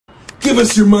Give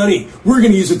us your money. We're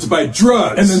gonna use it to buy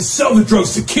drugs. And then sell the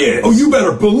drugs to kids. Oh, you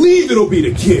better believe it'll be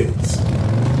to kids.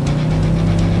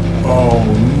 Oh,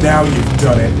 now you've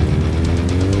done it.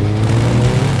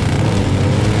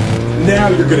 Now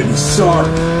you're gonna be sorry.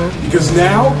 Because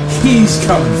now, he's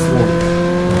coming for you.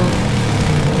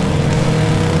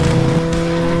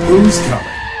 Who's coming?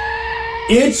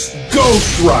 It's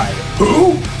Ghost Rider.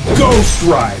 Who? Ghost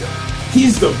Rider.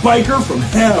 He's the biker from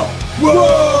hell.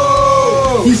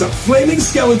 Whoa! He's a flaming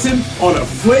skeleton on a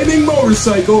flaming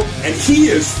motorcycle, and he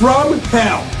is from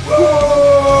hell.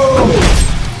 Whoa!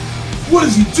 What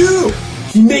does he do?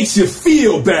 He makes you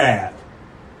feel bad.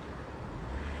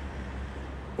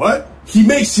 What? He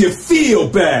makes you feel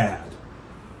bad.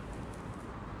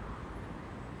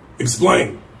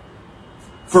 Explain.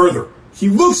 Further. He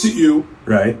looks at you,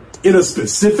 right, in a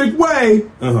specific way,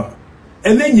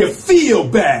 and then you feel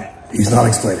bad. He's not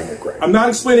explaining it great. I'm not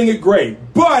explaining it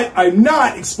great, but I'm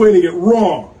not explaining it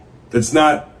wrong. That's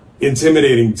not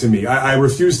intimidating to me. I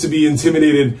refuse to be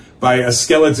intimidated by a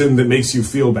skeleton that makes you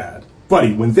feel bad.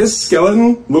 Buddy, when this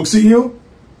skeleton looks at you,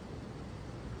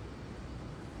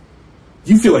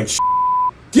 you feel like shit.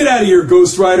 Get out of here,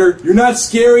 Ghost Rider. You're not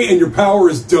scary and your power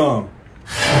is dumb.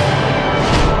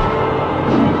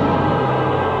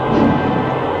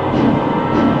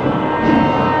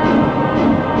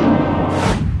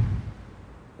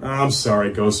 I'm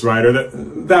sorry, Ghost Rider.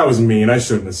 That was mean. I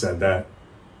shouldn't have said that.